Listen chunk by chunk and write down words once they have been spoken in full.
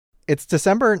It's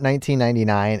December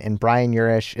 1999, and Brian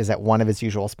Urish is at one of his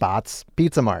usual spots,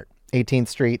 Pizza Mart, 18th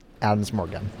Street, Adams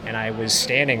Morgan. And I was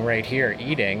standing right here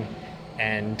eating,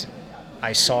 and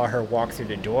I saw her walk through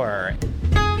the door.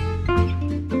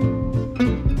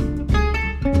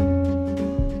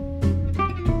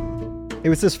 It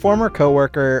was his former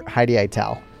coworker, Heidi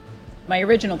Eitel. My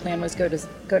original plan was go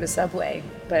to Subway,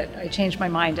 but I changed my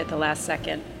mind at the last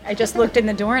second. I just looked in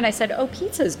the door and I said, oh,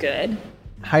 pizza's good.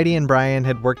 Heidi and Brian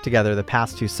had worked together the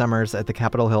past 2 summers at the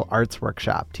Capitol Hill Arts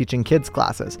Workshop, teaching kids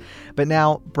classes. But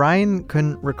now, Brian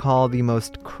couldn't recall the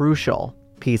most crucial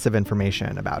piece of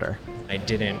information about her. I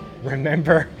didn't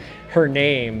remember her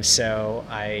name, so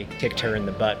I kicked her in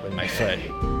the butt with my foot.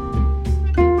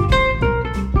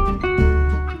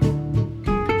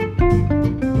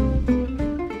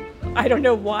 I don't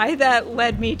know why that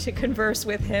led me to converse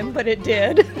with him, but it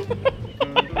did.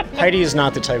 Heidi is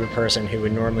not the type of person who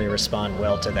would normally respond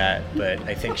well to that, but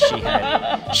I think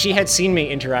she had seen me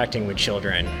interacting with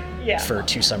children for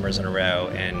 2 summers in a row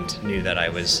and knew that I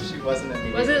was... She wasn't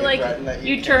immediately Was it like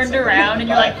you turned around and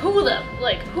you're like, who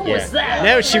was that?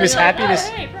 No, she was happy to...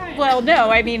 Right. Well, no,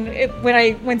 I mean,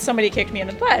 when somebody kicked me in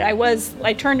the butt,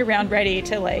 I turned around ready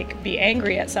to be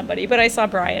angry at somebody, but I saw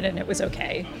Brian and it was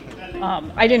okay.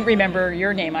 I didn't remember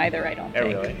your name either, I don't think.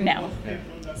 Really? No.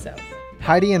 So...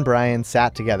 Heidi and Brian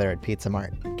sat together at Pizza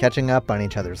Mart, catching up on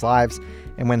each other's lives,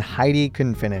 and when Heidi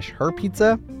couldn't finish her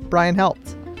pizza, Brian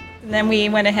helped. And then we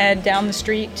went ahead down the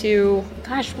street to,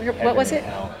 what was it?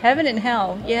 Heaven and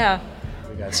Hell, yeah.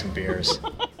 We got some beers.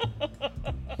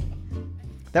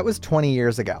 That was 20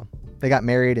 years ago. They got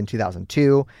married in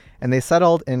 2002, and they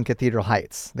settled in Cathedral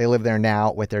Heights. They live there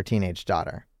now with their teenage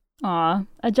daughter. Aw,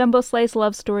 a Jumbo Slice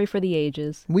love story for the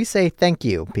ages. We say thank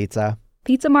you, Pizza.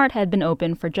 Pizza Mart had been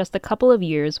open for just a couple of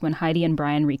years when Heidi and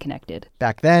Brian reconnected.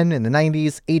 Back then, in the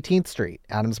 90s, 18th Street,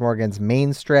 Adams Morgan's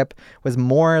main strip, was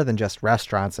more than just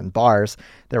restaurants and bars.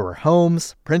 There were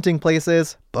homes, printing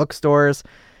places, bookstores.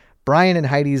 Brian and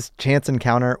Heidi's chance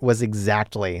encounter was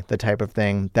exactly the type of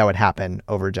thing that would happen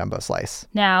over Jumbo Slice.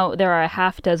 Now, there are a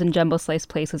half dozen Jumbo Slice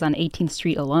places on 18th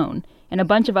Street alone, and a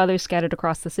bunch of others scattered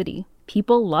across the city.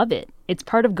 People love it. It's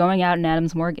part of going out in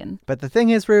Adams Morgan. But the thing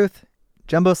is, Ruth,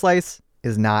 Jumbo Slice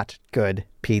is not good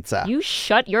pizza. You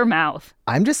shut your mouth.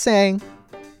 I'm just saying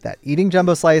that eating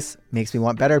Jumbo Slice makes me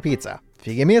want better pizza. If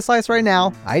you give me a slice right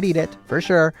now, I'd eat it, for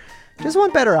sure. Just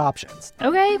want better options.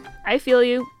 Okay, I feel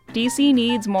you. DC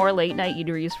needs more late-night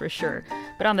eateries for sure.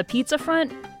 But on the pizza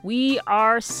front, we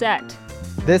are set.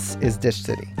 This is Dish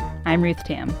City. I'm Ruth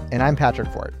Tam. And I'm Patrick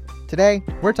Fort. Today,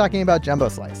 we're talking about Jumbo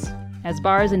Slice. As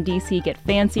bars in DC get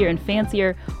fancier and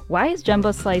fancier, why is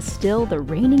Jumbo Slice still the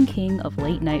reigning king of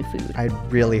late-night food? I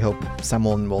really hope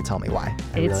someone will tell me why.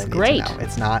 It's great.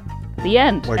 It's not. The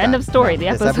end. We're End done. of story.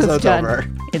 No, the this episode's done. over.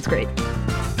 It's great.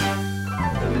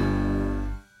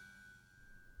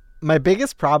 My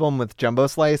biggest problem with Jumbo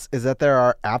Slice is that there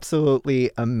are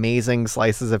absolutely amazing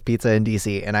slices of pizza in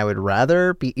DC, and I would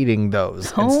rather be eating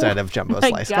those instead of Jumbo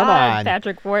Slice. God, Come on.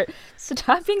 Patrick Fort.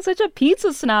 Stop being such a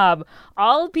pizza snob.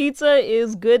 All pizza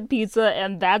is good pizza,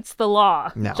 and that's the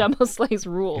law. No. Jumbo Slice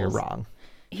rules. You're wrong.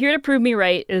 Here to prove me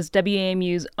right is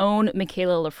WAMU's own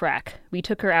Michaela Lafrac. We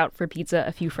took her out for pizza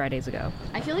a few Fridays ago.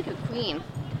 I feel like a queen.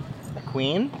 A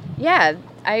queen? Yeah,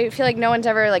 I feel like no one's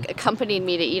ever accompanied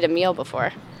me to eat a meal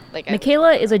before.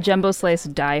 Michaela is a Jumbo Slice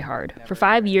diehard. For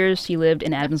 5 years, she lived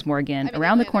in Adams Morgan,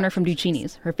 around the corner from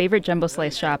Duccini's, her favorite Jumbo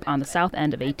Slice shop on the south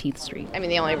end of 18th Street. I mean,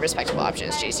 the only respectable option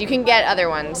is cheese. You can get other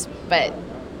ones, but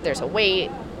there's a wait,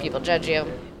 people judge you.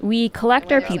 We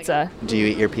collect our pizza. Do you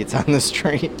eat your pizza on the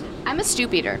street? I'm a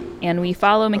stoop eater. And we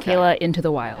follow Michaela into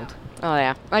the wild. Oh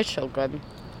yeah, that's so good.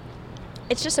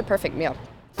 It's just a perfect meal.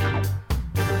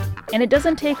 And it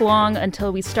doesn't take long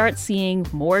until we start seeing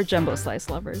more Jumbo Slice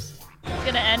lovers. It's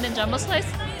gonna end in Jumbo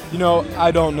Slice?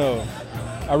 I don't know.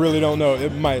 I really don't know.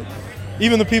 It might.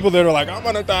 Even the people that are like, I'm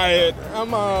on a diet, I'm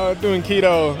doing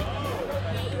keto,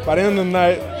 by the end of the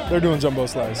night, they're doing Jumbo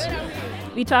Slice.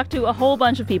 We talked to a whole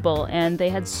bunch of people, and they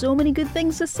had so many good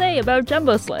things to say about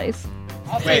Jumbo Slice.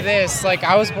 I'll say this,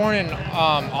 I was born in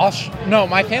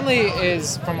my family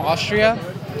is from Austria,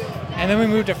 and then we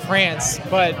moved to France,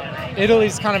 but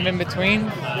Italy's kind of in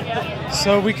between.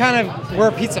 So we're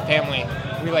a pizza family.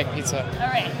 We like pizza. All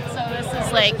right, so this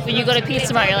is like when you go to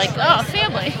Pizza Mart, you're like, oh,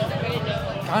 family.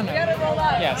 Kind of.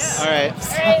 Yes. All right.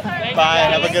 Bye.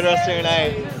 Have a good rest of your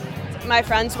night. My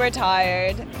friends were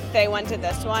tired. They went to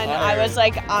this one. I was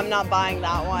like, I'm not buying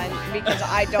that one because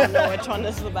I don't know which one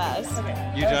is the best.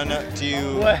 You don't know? Do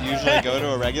you usually go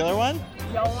to a regular one?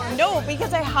 No,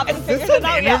 because I haven't figured it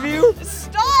out yet. Interview?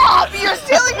 Stop! You're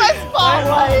stealing my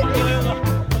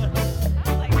spotlight!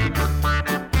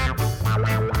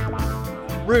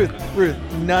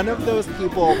 Ruth, none of those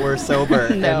people were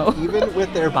sober. No. And even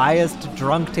with their biased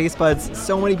drunk taste buds,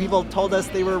 so many people told us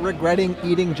they were regretting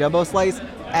eating Jumbo Slice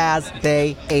as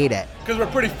they ate it. Because we're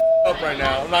pretty up right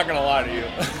now. I'm not going to lie to you.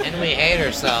 And we hate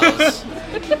ourselves.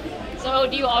 So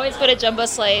do you always go to Jumbo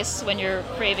Slice when you're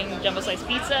craving Jumbo Slice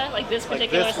pizza, like this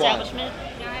particular establishment?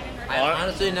 I'm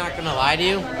honestly not going to lie to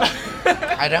you.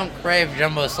 I don't crave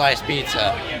Jumbo Slice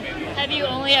pizza. Have you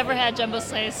only ever had Jumbo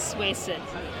Slice wasted?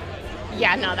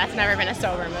 Yeah, no, that's never been a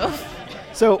sober move.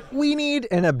 So we need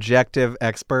an objective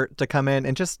expert to come in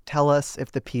and just tell us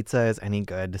if the pizza is any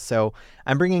good. So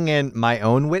I'm bringing in my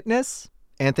own witness,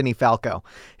 Anthony Falco.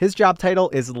 His job title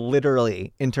is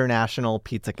literally International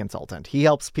Pizza Consultant. He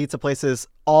helps pizza places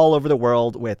all over the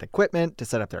world with equipment to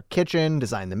set up their kitchen,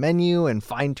 design the menu, and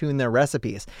fine-tune their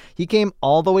recipes. He came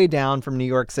all the way down from New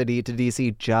York City to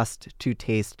DC just to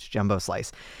taste Jumbo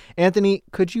Slice. Anthony,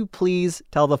 could you please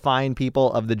tell the fine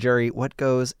people of the jury what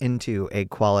goes into a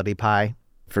quality pie?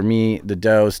 For me, the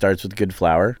dough starts with good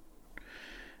flour.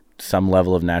 Some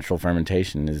level of natural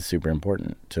fermentation is super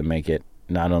important to make it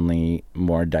not only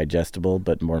more digestible,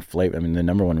 but more flavor. I mean, the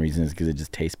number one reason is because it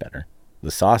just tastes better. The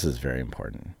sauce is very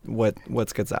important.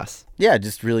 What's good sauce? Yeah,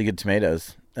 just really good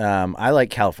tomatoes. I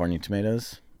like California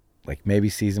tomatoes, like maybe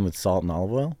seasoned with salt and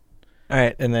olive oil. All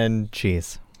right, and then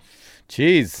cheese,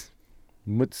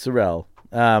 mozzarella.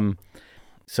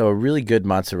 So a really good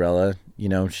mozzarella,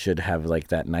 should have like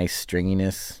that nice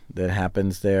stringiness that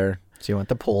happens there. So you want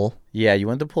the pull? Yeah, you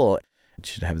want the pull. It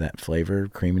should have that flavor,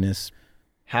 creaminess.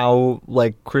 How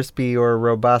crispy or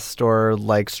robust or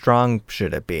strong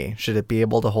should it be? Should it be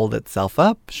able to hold itself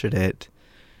up?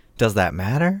 Does that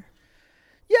matter?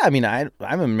 Yeah, I mean, I'm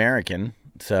American,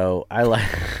 so I like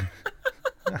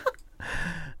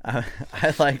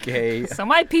I like a... So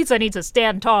my pizza needs to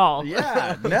stand tall.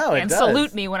 Yeah, no, it and does.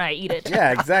 salute me when I eat it.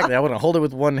 Yeah, exactly. I want to hold it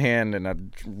with one hand and a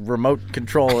remote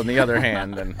control in the other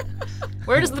hand. And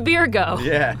where does the beer go?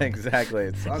 Yeah, exactly.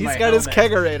 It's on He's got his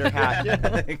kegerator hat.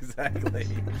 Yeah, exactly.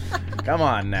 Come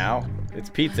on now. It's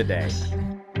pizza day.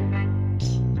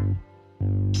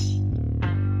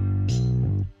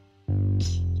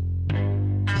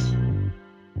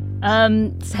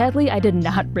 Sadly, I did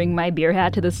not bring my beer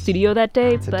hat to the studio that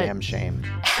day. It's a damn shame.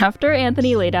 After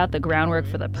Anthony laid out the groundwork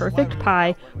for the perfect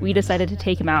pie, we decided to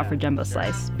take him out for Jumbo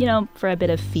Slice, for a bit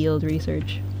of field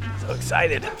research. So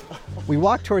excited. We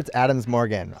walked towards Adams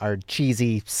Morgan, our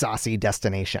cheesy, saucy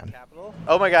destination.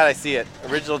 Oh my God, I see it.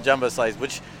 Original Jumbo Slice,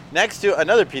 which next to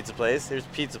another pizza place, there's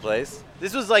Pizza Place.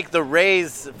 This was like the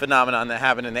Ray's phenomenon that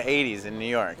happened in the 80s in New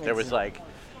York. There was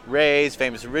Ray's,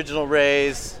 famous original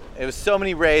Ray's. It was so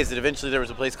many Ray's that eventually there was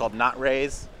a place called Not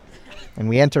Ray's. And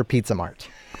we enter Pizza Mart.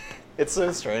 It's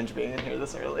so strange being in here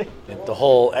this early.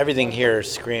 Everything here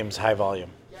screams high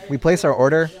volume. We place our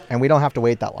order, and we don't have to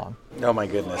wait that long. Oh my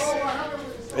goodness.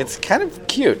 It's kind of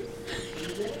cute.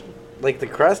 The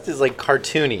crust is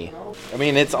cartoony. I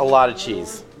mean, it's a lot of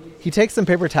cheese. He takes some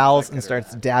paper towels and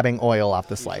starts dabbing oil off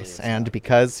the slice. And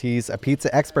because he's a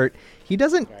pizza expert, he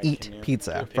doesn't eat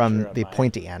pizza from the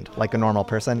pointy end like a normal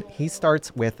person. He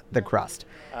starts with the crust.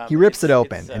 He rips it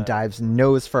open and dives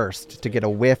nose first to get a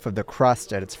whiff of the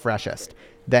crust at its freshest.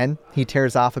 Then he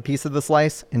tears off a piece of the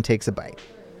slice and takes a bite.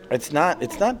 It's not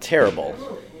terrible,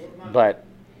 but,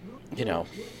 it's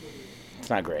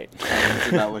not great.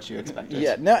 It's not what you expected.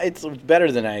 Yeah, no, it's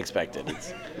better than I expected.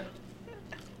 It's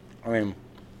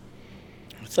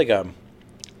like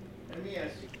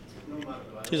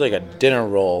a dinner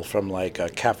roll from a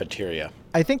cafeteria.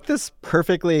 I think this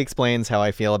perfectly explains how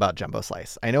I feel about Jumbo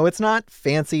Slice. I know it's not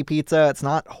fancy pizza, it's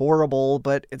not horrible,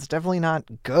 but it's definitely not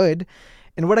good.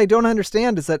 And what I don't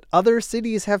understand is that other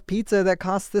cities have pizza that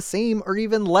costs the same or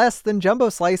even less than Jumbo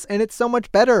Slice, and it's so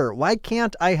much better. Why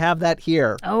can't I have that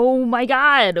here? Oh my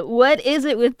God. What is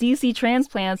it with DC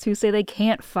transplants who say they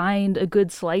can't find a good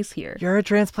slice here? You're a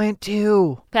transplant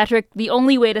too. Patrick, the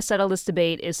only way to settle this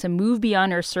debate is to move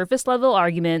beyond our surface level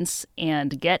arguments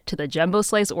and get to the Jumbo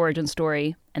Slice origin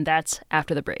story, and that's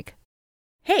after the break.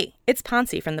 Hey, it's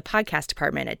Ponce from the podcast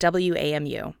department at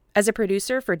WAMU. As a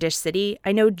producer for Dish City,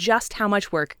 I know just how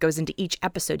much work goes into each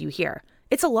episode you hear.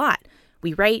 It's a lot.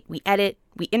 We write, we edit,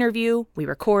 we interview, we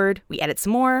record, we edit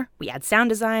some more, we add sound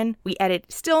design, we edit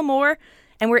still more,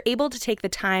 and we're able to take the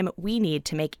time we need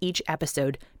to make each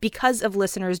episode because of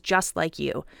listeners just like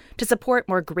you. To support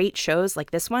more great shows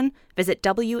like this one, visit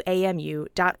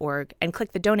WAMU.org and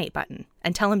click the donate button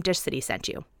and tell them Dish City sent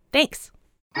you. Thanks.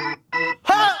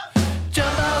 Ha!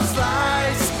 Jumbo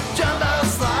Slice, Jumbo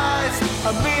Slice.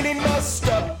 I'm really messed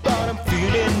up, but I'm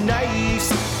feeling nice.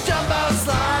 Jumbo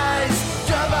Slice,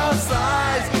 Jumbo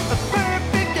Slice. A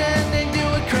perfect ending to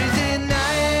a crazy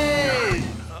night.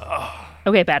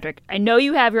 Okay, Patrick, I know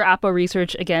you have your Oppo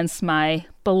research against my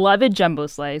beloved Jumbo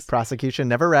Slice. Prosecution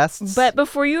never rests. But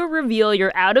before you reveal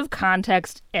your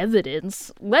out-of-context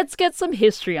evidence, let's get some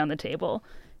history on the table.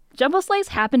 Jumbo Slice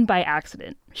happened by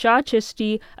accident. Shah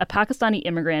Chishti, a Pakistani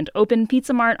immigrant, opened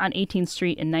Pizza Mart on 18th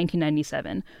Street in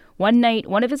 1997. One night,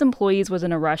 one of his employees was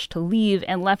in a rush to leave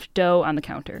and left dough on the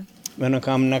counter. When I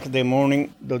come next day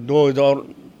morning, the dough is all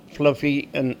fluffy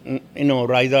and,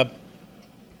 rise up.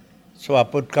 So I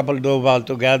put a couple dough balls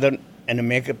together and I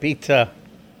make a pizza.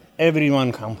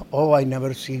 Everyone comes, oh, I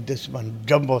never see this one,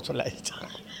 Jumbo Slice.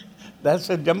 That's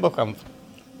where Jumbo comes from.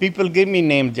 People give me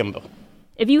name Jumbo.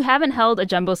 If you haven't held a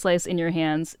Jumbo Slice in your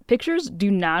hands, pictures do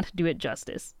not do it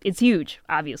justice. It's huge,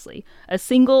 obviously. A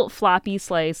single floppy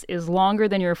slice is longer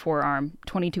than your forearm,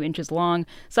 22 inches long.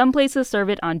 Some places serve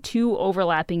it on 2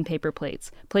 overlapping paper plates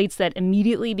that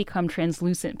immediately become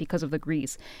translucent because of the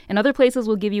grease. And other places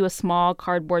will give you a small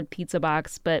cardboard pizza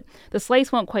box, but the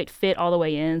slice won't quite fit all the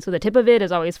way in, so the tip of it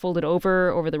is always folded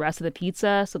over the rest of the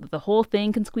pizza so that the whole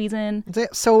thing can squeeze in.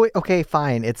 So, okay,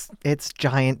 fine. It's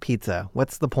giant pizza.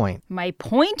 What's the point? My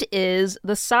point is,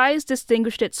 the size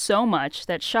distinguished it so much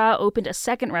that Shah opened a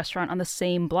second restaurant on the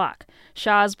same block.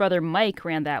 Shah's brother Mike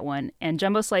ran that one, and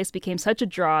Jumbo Slice became such a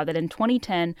draw that in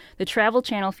 2010, the Travel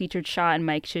Channel featured Shah and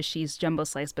Mike Chishti's Jumbo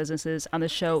Slice businesses on the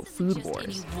show Food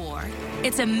Wars.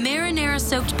 It's a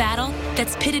marinara-soaked battle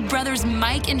that's pitted brothers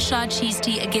Mike and Shah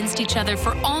Chishti against each other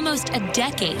for almost a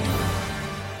decade.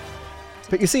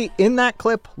 But you see, in that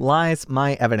clip lies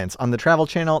my evidence. On the Travel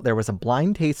Channel, there was a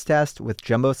blind taste test with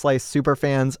Jumbo Slice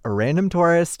superfans, a random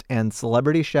tourist, and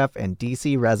celebrity chef and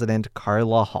D.C. resident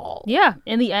Carla Hall. Yeah,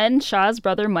 in the end, Shah's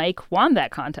brother Mike won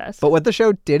that contest. But what the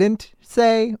show didn't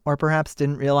say, or perhaps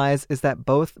didn't realize, is that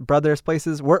both brothers'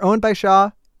 places were owned by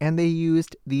Shah, and they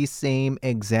used the same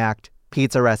exact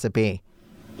pizza recipe.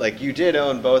 Like, you did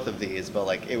own both of these, but,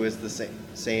 like, it was the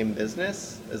same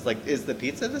business? Is the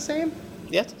pizza the same?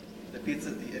 Yes. The pizza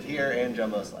here and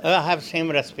Jumbo Slice. I have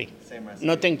same recipe. Same recipe.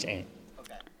 Nothing changed.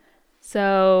 Okay.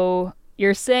 So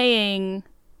you're saying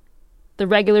the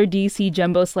regular DC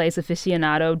Jumbo Slice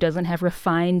aficionado doesn't have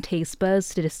refined taste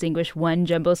buds to distinguish one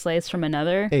Jumbo Slice from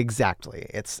another? Exactly.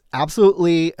 It's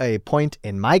absolutely a point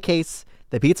in my case.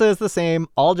 The pizza is the same.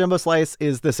 All Jumbo Slice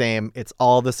is the same. It's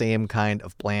all the same kind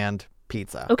of bland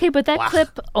pizza. Okay, but that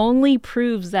clip only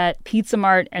proves that Pizza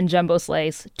Mart and Jumbo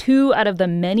Slice, 2 out of the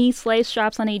many slice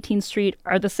shops on 18th Street,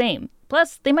 are the same.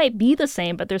 Plus, they might be the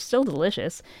same, but they're still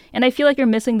delicious. And I feel like you're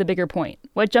missing the bigger point.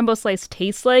 What Jumbo Slice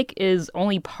tastes like is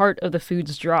only part of the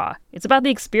food's draw. It's about the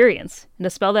experience. And to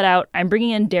spell that out, I'm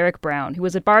bringing in Derek Brown, who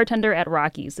was a bartender at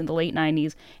Rocky's in the late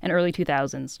 90s and early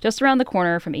 2000s, just around the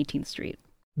corner from 18th Street.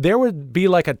 There would be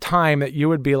like a time that you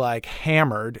would be like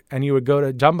hammered and you would go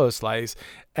to Jumbo Slice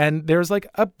and there's like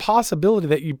a possibility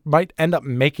that you might end up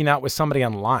making out with somebody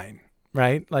online,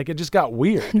 right? Like it just got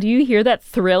weird. Do you hear that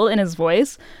thrill in his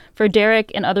voice? For Derek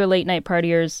and other late night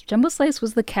partiers, Jumbo Slice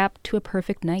was the cap to a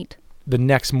perfect night. The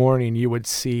next morning you would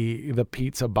see the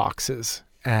pizza boxes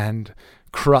and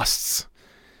crusts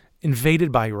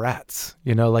invaded by rats.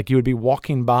 Like you would be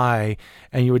walking by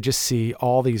and you would just see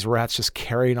all these rats just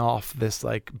carrying off this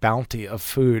like bounty of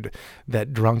food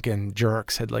that drunken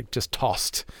jerks had like just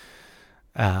tossed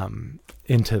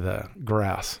into the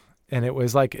grass. And it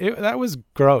was like, that was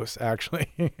gross,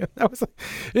 actually. That was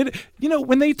it.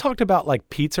 When they talked about like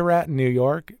Pizza Rat in New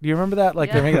York, do you remember that?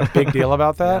 Like they made a big deal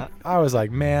about that. Yeah. I was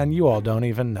like, man, you all don't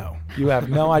even know. You have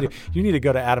no idea. You need to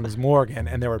go to Adams Morgan,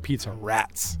 and there were pizza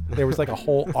rats. There was like a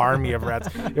whole army of rats.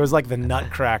 It was like the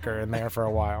Nutcracker in there for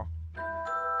a while.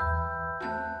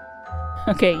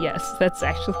 Okay, yes, that's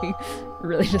actually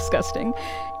really disgusting.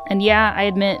 And yeah, I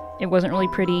admit it wasn't really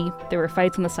pretty. There were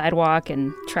fights on the sidewalk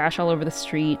and trash all over the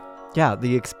street. Yeah,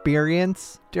 the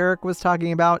experience Derek was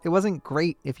talking about, it wasn't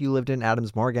great if you lived in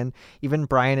Adams Morgan. Even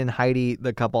Brian and Heidi,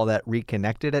 the couple that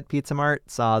reconnected at Pizza Mart,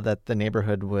 saw that the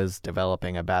neighborhood was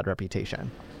developing a bad reputation.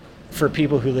 For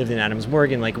people who lived in Adams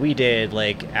Morgan like we did,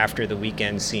 like after the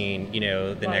weekend scene,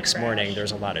 the next morning,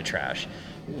 there's a lot of trash.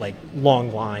 Like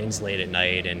long lines late at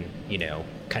night and,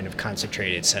 kind of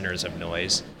concentrated centers of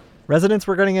noise. Residents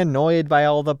were getting annoyed by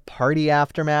all the party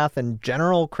aftermath and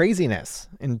general craziness.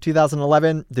 In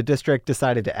 2011, the district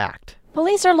decided to act.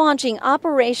 Police are launching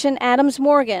Operation Adams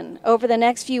Morgan. Over the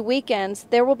next few weekends,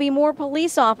 there will be more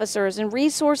police officers and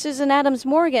resources in Adams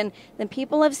Morgan than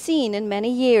people have seen in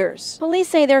many years. Police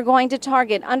say they're going to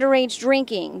target underage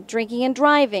drinking and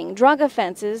driving, drug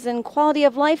offenses, and quality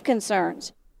of life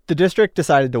concerns. The district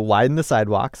decided to widen the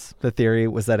sidewalks. The theory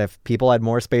was that if people had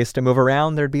more space to move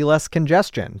around, there'd be less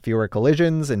congestion, fewer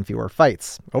collisions, and fewer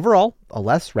fights. Overall, a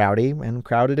less rowdy and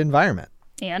crowded environment.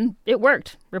 And it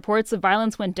worked. Reports of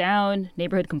violence went down,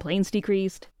 neighborhood complaints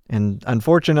decreased. And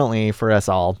unfortunately for us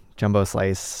all, Jumbo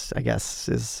Slice, I guess,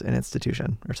 is an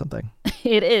institution or something.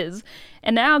 It is.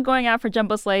 And now going out for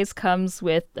Jumbo Slice comes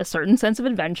with a certain sense of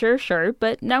adventure, sure,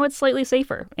 but now it's slightly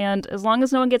safer. And as long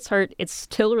as no one gets hurt, it's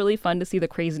still really fun to see the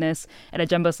craziness at a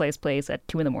Jumbo Slice place at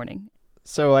 2 a.m.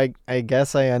 So I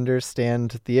guess I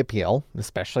understand the appeal,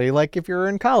 especially like if you're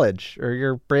in college or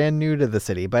you're brand new to the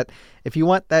city. But if you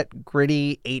want that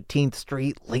gritty 18th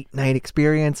Street late night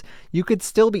experience, you could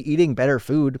still be eating better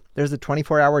food. There's a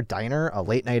 24-hour diner, a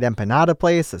late night empanada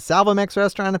place, a Salvamex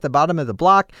restaurant at the bottom of the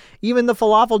block. Even the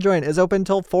falafel joint is open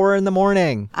till 4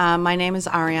 a.m. My name is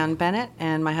Ariane Bennett,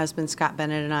 and my husband Scott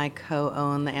Bennett and I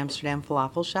co-own the Amsterdam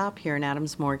Falafel Shop here in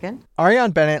Adams Morgan.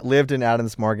 Ariane Bennett lived in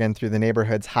Adams Morgan through the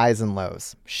neighborhood's highs and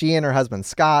lows. She and her husband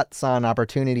Scott saw an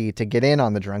opportunity to get in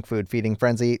on the drunk food feeding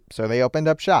frenzy, so they opened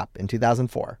up shop in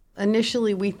 2004.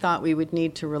 Initially, we thought we would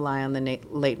need to rely on the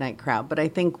late night crowd, but I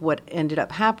think what ended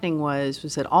up happening was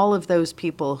that all of those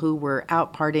people who were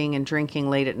out partying and drinking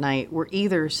late at night were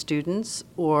either students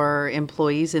or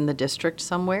employees in the district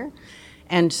somewhere.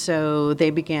 And so they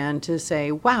began to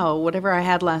say, wow, whatever I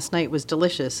had last night was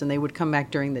delicious, and they would come back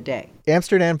during the day.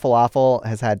 Amsterdam Falafel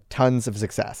has had tons of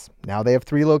success. Now they have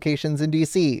 3 locations in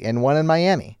D.C. and 1 in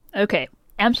Miami. Okay,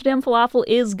 Amsterdam Falafel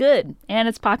is good, and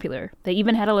it's popular. They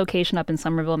even had a location up in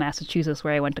Somerville, Massachusetts,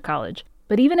 where I went to college.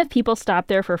 But even if people stop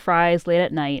there for fries late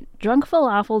at night, drunk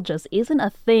falafel just isn't a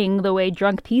thing the way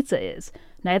drunk pizza is.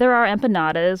 Neither are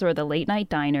empanadas or the late-night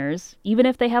diners, even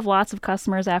if they have lots of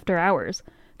customers after hours.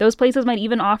 Those places might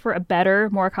even offer a better,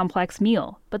 more complex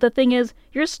meal. But the thing is,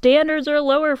 your standards are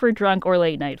lower for drunk or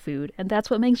late-night food, and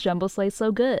that's what makes Jumbo Slice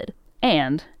so good.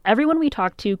 And everyone we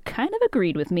talked to kind of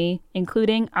agreed with me,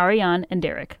 including Ariane and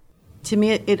Derek. To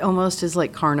me, it almost is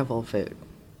like carnival food,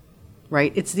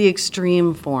 right? It's the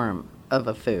extreme form of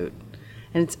a food.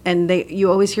 And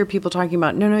you always hear people talking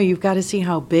about, no, you've got to see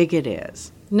how big it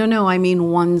is. No, I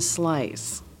mean one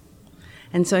slice.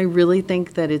 And so I really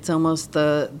think that it's almost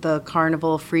the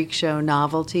carnival freak show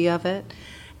novelty of it.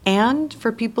 And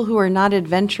for people who are not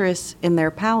adventurous in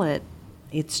their palate,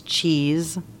 it's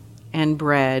cheese and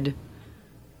bread,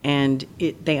 and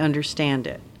they understand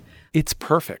it. It's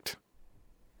perfect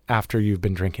after you've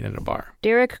been drinking at a bar.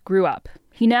 Derek grew up.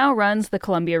 He now runs the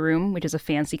Columbia Room, which is a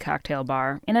fancy cocktail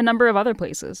bar, and a number of other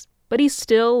places. But he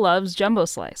still loves Jumbo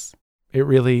Slice. It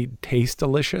really tastes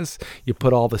delicious. You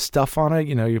put all the stuff on it.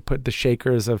 You put the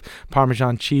shakers of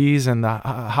Parmesan cheese and the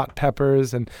hot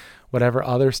peppers and whatever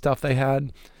other stuff they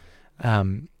had.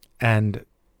 And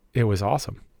it was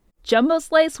awesome. Jumbo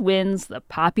Slice wins the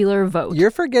popular vote.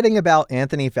 You're forgetting about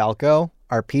Anthony Falco,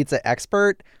 our pizza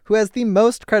expert, who has the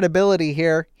most credibility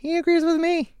here. He agrees with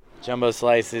me. Jumbo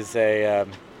Slice is a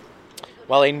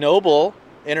noble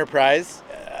enterprise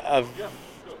of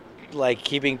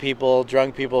keeping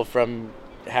drunk people from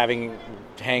having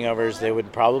hangovers. They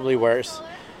would probably worse.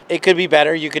 It could be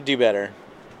better. You could do better,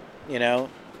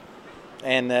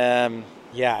 And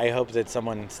I hope that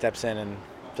someone steps in and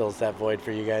fills that void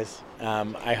for you guys.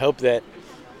 I hope that,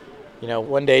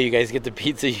 one day you guys get the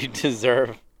pizza you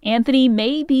deserve. Anthony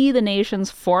may be the nation's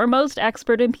foremost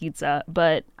expert in pizza,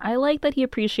 but I like that he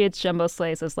appreciates Jumbo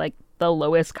Slice as the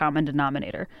lowest common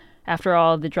denominator. After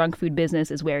all, the drunk food business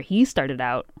is where he started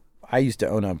out. I used to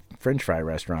own a French fry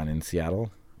restaurant in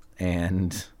Seattle,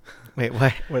 and wait,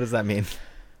 what does that mean?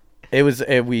 It was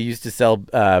we used to sell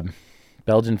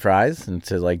Belgian fries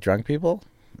to drunk people.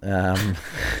 So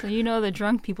the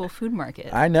drunk people food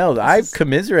market. I know. I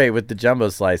commiserate with the Jumbo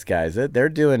Slice guys. They're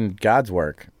doing God's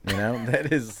work.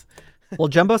 That is. Will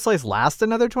Jumbo Slice last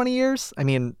another 20 years? I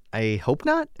mean, I hope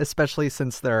not, especially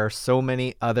since there are so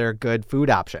many other good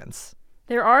food options.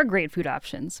 There are great food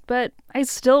options, but I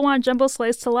still want Jumbo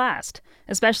Slice to last,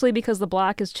 especially because the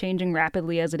block is changing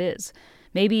rapidly as it is.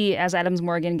 Maybe as Adams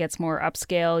Morgan gets more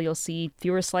upscale, you'll see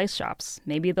fewer slice shops.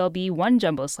 Maybe there'll be 1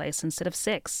 Jumbo Slice instead of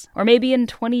 6. Or maybe in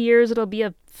 20 years it'll be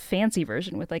a fancy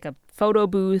version with a photo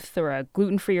booth or a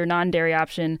gluten-free or non-dairy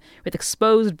option with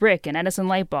exposed brick and Edison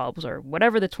light bulbs or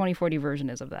whatever the 2040 version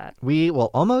is of that. We will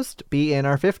almost be in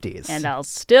our 50s. And I'll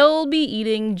still be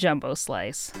eating Jumbo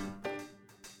Slice.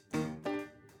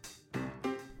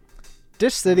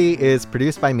 Dish City is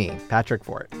produced by me, Patrick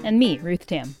Fort. And me, Ruth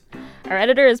Tam. Our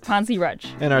editor is Ponzi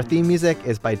Rudge. And our theme music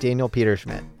is by Daniel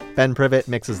Peterschmidt. Ben Privet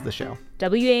mixes the show.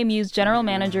 WAMU's general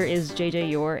manager is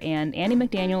JJ Yore, and Andy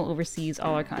McDaniel oversees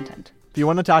all our content. If you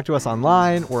want to talk to us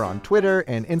online, we're on Twitter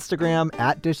and Instagram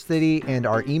 @Dish City, and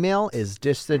our email is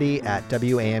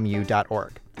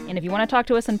dishcity@wamu.org. And if you want to talk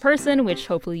to us in person, which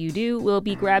hopefully you do, we'll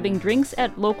be grabbing drinks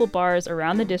at local bars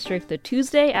around the district the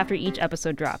Tuesday after each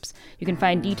episode drops. You can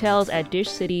find details at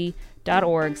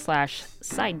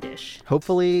dishcity.org/side dish.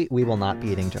 Hopefully, we will not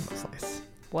be eating Jumbo Slice.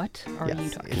 What are you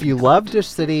talking about? If you love Dish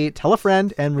City, tell a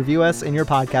friend and review us in your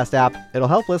podcast app. It'll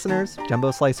help listeners,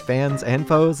 Jumbo Slice fans and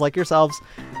foes like yourselves,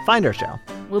 find our show.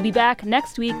 We'll be back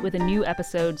next week with a new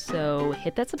episode, so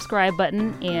hit that subscribe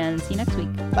button and see you next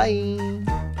week. Bye.